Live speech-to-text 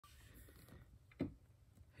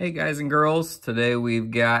Hey guys and girls, today we've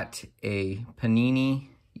got a Panini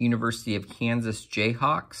University of Kansas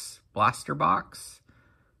Jayhawks blaster box.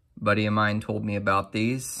 A buddy of mine told me about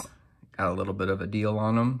these, got a little bit of a deal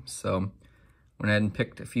on them, so went ahead and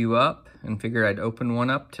picked a few up and figured I'd open one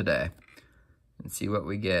up today and see what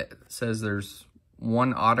we get. It says there's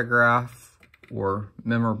one autograph or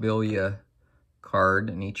memorabilia card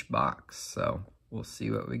in each box, so we'll see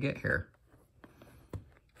what we get here.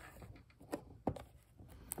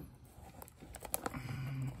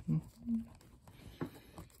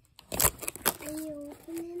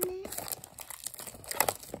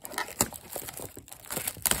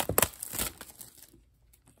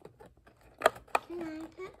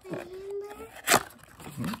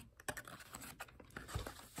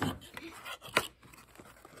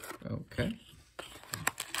 Okay.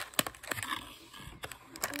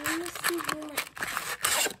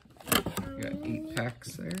 You got 8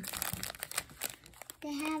 packs there.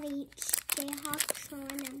 They have each Jayhawks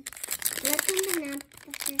on them. Open up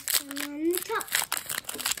the first one on the top.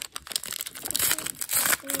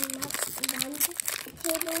 Down the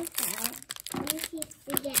table fell. Let me see if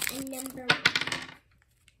we get a number 1.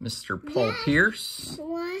 Mr. Paul Pierce.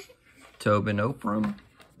 What? Tobin Opram.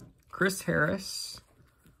 Chris Harris.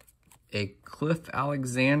 A Cliff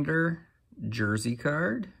Alexander jersey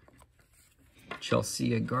card.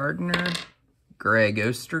 Chelsea Gardner. Greg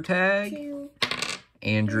Ostertag. 2,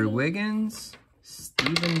 Andrew Wiggins.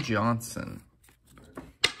 Steven Johnson.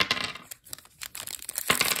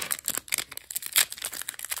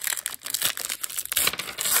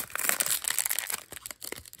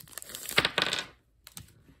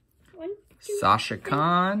 Sasha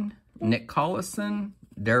Khan, Nick Collison,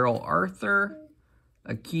 Daryl Arthur,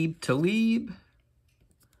 Aqib Talib,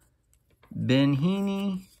 Ben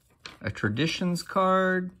Heaney, a Traditions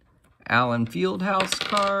card, Allen Fieldhouse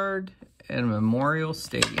card, and a Memorial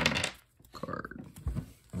Stadium card.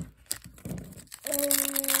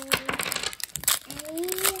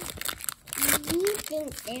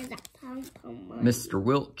 Mr.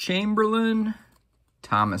 Wilt Chamberlain,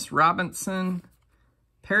 Thomas Robinson,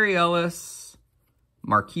 Perry Ellis,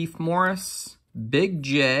 Markieff Morris, Big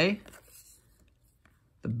J,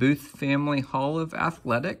 the Booth Family Hall of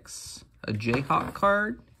Athletics, a Jayhawk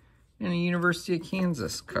card, and a University of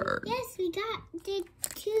Kansas card. Yes, we did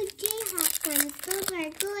 2 Jayhawk ones. Those are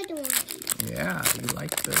good ones. Yeah, you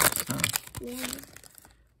like those, huh? Yeah.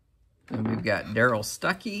 And we've got Daryl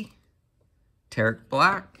Stuckey, Tarek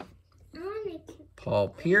Black, Paul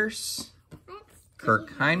Pierce,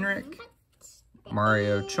 Kirk Heinrich,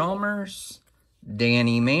 Mario Chalmers,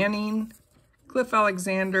 Danny Manning, Cliff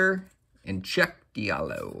Alexander, and Chuck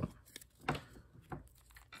Diallo.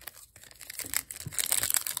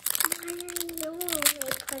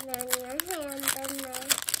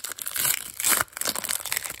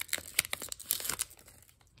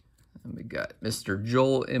 And we got Mr.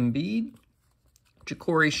 Joel Embiid,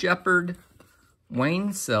 Ja'Cory Shepherd,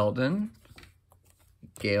 Wayne Selden,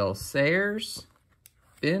 Gale Sayers,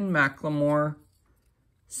 Ben McLemore,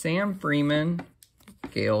 Sam Freeman,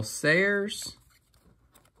 Gale Sayers.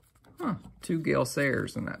 2 Gale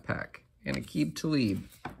Sayers in that pack. And Aqib Talib.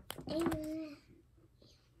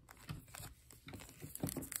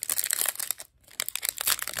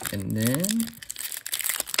 And then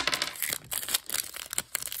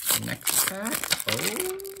next pack.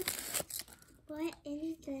 What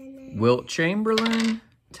is the name? Wilt Chamberlain,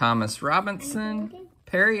 Thomas Robinson,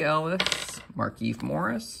 Perry Ellis, Markieff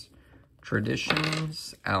Morris,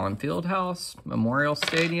 Traditions, Allen Fieldhouse, Memorial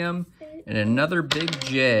Stadium, and another Big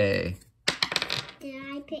J. Did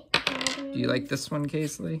I pick that one? Do you like this one,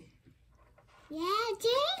 Casely? Yeah,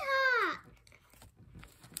 Jayhawk.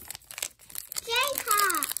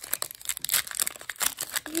 Jayhawk.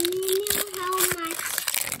 You know how much.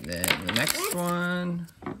 And then the next one,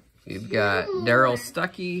 we've got Daryl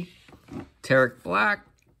Stuckey, Tarek Black,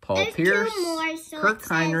 Paul There's Pierce, 2 more, so Kirk it says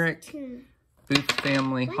Heinrich, 2. Booth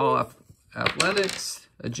Family Hall of Athletics,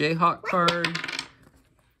 a Jayhawk card,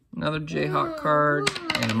 another Jayhawk card,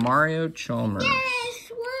 and a Mario Chalmers.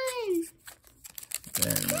 Yes, 1.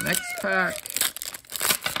 Then the next pack,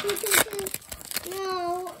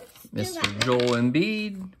 No. Mr. Joel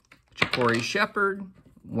Embiid, Ja'Cory Shepherd,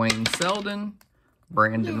 Wayne Selden,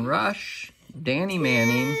 Brandon Rush, Danny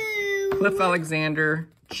Manning, Cliff Alexander,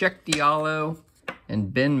 Chuck Diallo,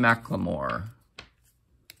 and Ben McLemore.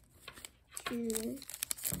 2.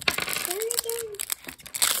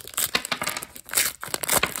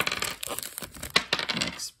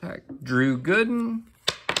 Next pack, Drew Gooden,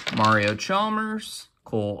 Mario Chalmers,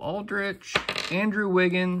 Cole Aldrich, Andrew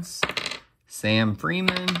Wiggins, Sam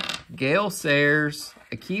Freeman, Gale Sayers,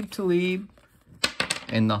 Aqib Talib,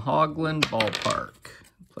 in the Hogland Ballpark.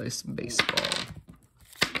 Play some baseball.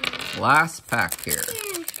 Last pack here.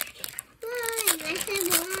 I said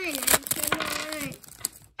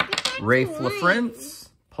one. Rafe LaFrance,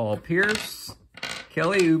 Paul Pierce,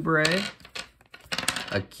 Kelly Oubre,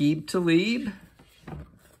 Aqib Talib.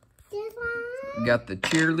 We got the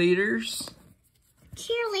cheerleaders.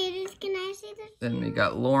 Cheerleaders, can I see this? Then we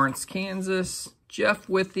got Lawrence, Kansas, Jeff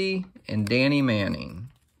Withey, and Danny Manning.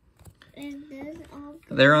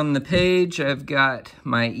 There on the page, I've got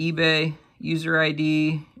my eBay user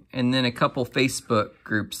ID and then a couple Facebook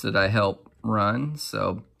groups that I help run.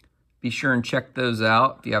 So be sure and check those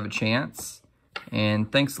out if you have a chance.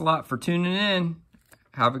 And thanks a lot for tuning in.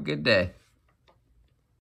 Have a good day.